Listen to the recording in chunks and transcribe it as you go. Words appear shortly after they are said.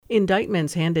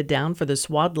Indictments handed down for the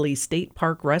Swadley State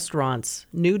Park restaurants,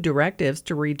 new directives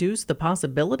to reduce the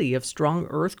possibility of strong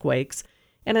earthquakes,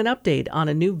 and an update on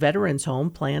a new veterans home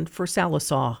planned for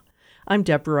Sallisaw. I'm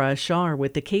Deborah Ashar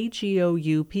with the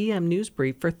KGOU PM News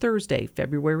Brief for Thursday,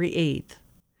 February 8th.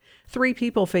 3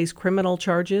 people face criminal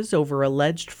charges over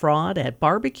alleged fraud at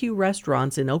barbecue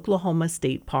restaurants in Oklahoma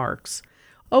state parks.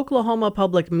 Oklahoma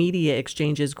Public Media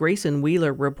Exchange's Grayson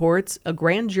Wheeler reports a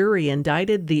grand jury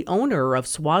indicted the owner of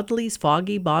Swadley's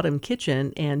Foggy Bottom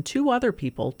Kitchen and 2 other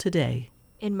people today.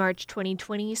 In March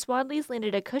 2020, Swadley's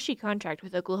landed a cushy contract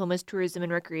with Oklahoma's Tourism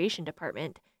and Recreation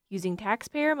Department, using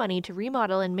taxpayer money to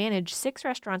remodel and manage 6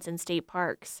 restaurants in state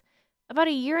parks. About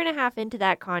a year and a half into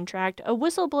that contract, a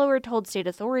whistleblower told state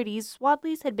authorities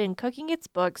Swadley's had been cooking its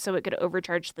books so it could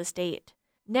overcharge the state.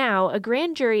 Now, a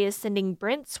grand jury is sending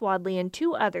Brent Swadley and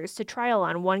 2 others to trial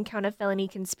on 1 count of felony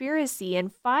conspiracy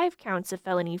and 5 counts of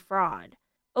felony fraud.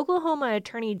 Oklahoma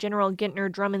Attorney General Gintner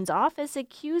Drummond's office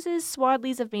accuses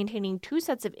Swadley's of maintaining 2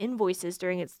 sets of invoices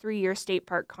during its 3-year state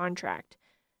park contract.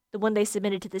 The one they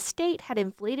submitted to the state had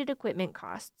inflated equipment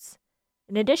costs.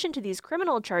 In addition to these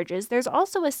criminal charges, there's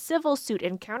also a civil suit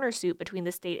and countersuit between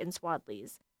the state and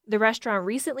Swadley's. The restaurant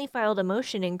recently filed a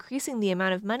motion increasing the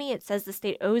amount of money it says the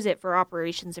state owes it for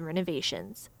operations and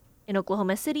renovations. In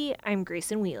Oklahoma City, I'm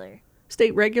Grayson Wheeler.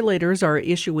 State regulators are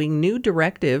issuing new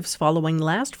directives following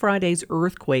last Friday's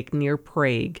earthquake near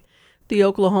Prague. The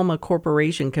Oklahoma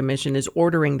Corporation Commission is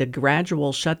ordering the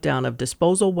gradual shutdown of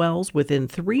disposal wells within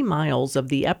 3 miles of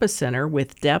the epicenter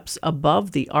with depths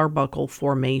above the Arbuckle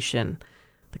Formation.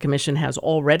 The commission has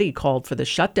already called for the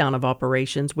shutdown of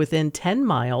operations within 10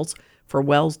 miles for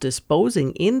wells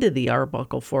disposing into the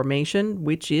Arbuckle Formation,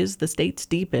 which is the state's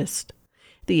deepest.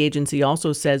 The agency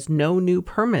also says no new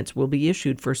permits will be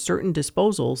issued for certain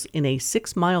disposals in a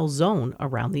 6-mile zone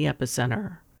around the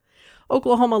epicenter.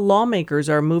 Oklahoma lawmakers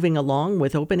are moving along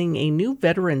with opening a new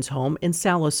veterans home in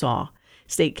Sallisaw.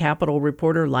 State Capitol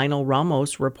reporter Lionel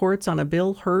Ramos reports on a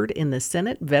bill heard in the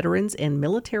Senate Veterans and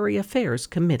Military Affairs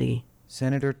Committee.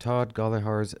 Senator Todd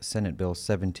Gallagher's Senate Bill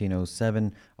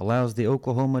 1707 allows the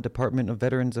Oklahoma Department of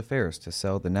Veterans Affairs to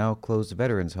sell the now-closed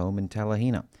Veterans Home in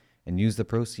Tallahena and use the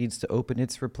proceeds to open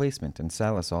its replacement in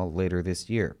Sallisaw later this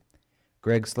year.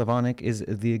 Greg Slavonic is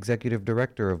the executive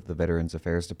director of the Veterans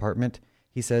Affairs Department.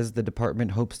 He says the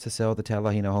department hopes to sell the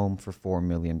Tallahena home for $4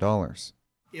 million.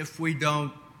 If we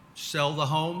don't sell the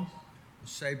home,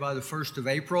 say by the 1st of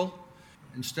April,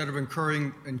 instead of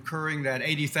incurring that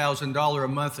 $80,000 a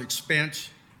month expense,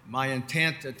 my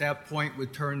intent at that point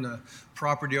would turn the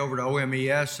property over to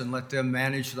OMES and let them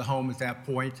manage the home at that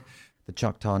point. The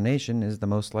Choctaw Nation is the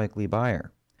most likely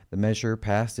buyer. The measure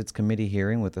passed its committee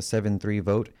hearing with a 7-3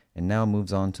 vote and now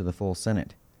moves on to the full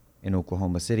Senate. In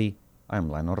Oklahoma City, I'm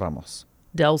Lionel Ramos.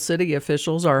 Del City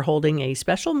officials are holding a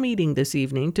special meeting this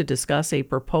evening to discuss a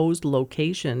proposed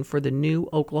location for the new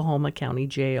Oklahoma County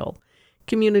Jail.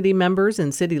 Community members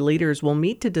and city leaders will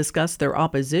meet to discuss their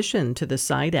opposition to the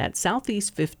site at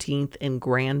Southeast 15th and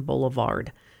Grand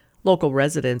Boulevard. Local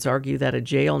residents argue that a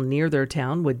jail near their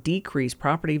town would decrease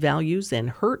property values and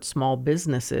hurt small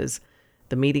businesses.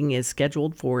 The meeting is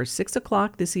scheduled for 6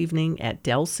 o'clock this evening at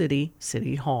Del City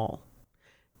City Hall.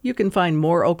 You can find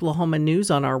more Oklahoma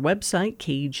news on our website,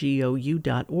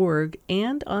 kgou.org,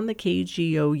 and on the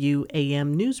KGOU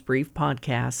AM News Brief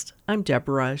podcast. I'm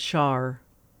Deborah Ashar.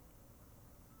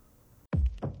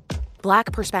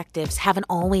 Black perspectives haven't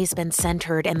always been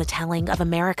centered in the telling of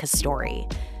America's story.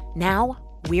 Now,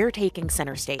 we're taking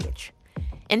center stage.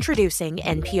 Introducing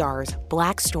NPR's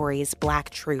Black Stories,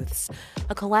 Black Truths,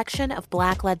 a collection of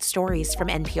Black-led stories from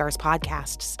NPR's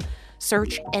podcasts.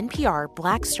 Search NPR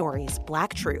Black Stories,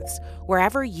 Black Truths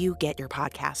wherever you get your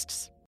podcasts.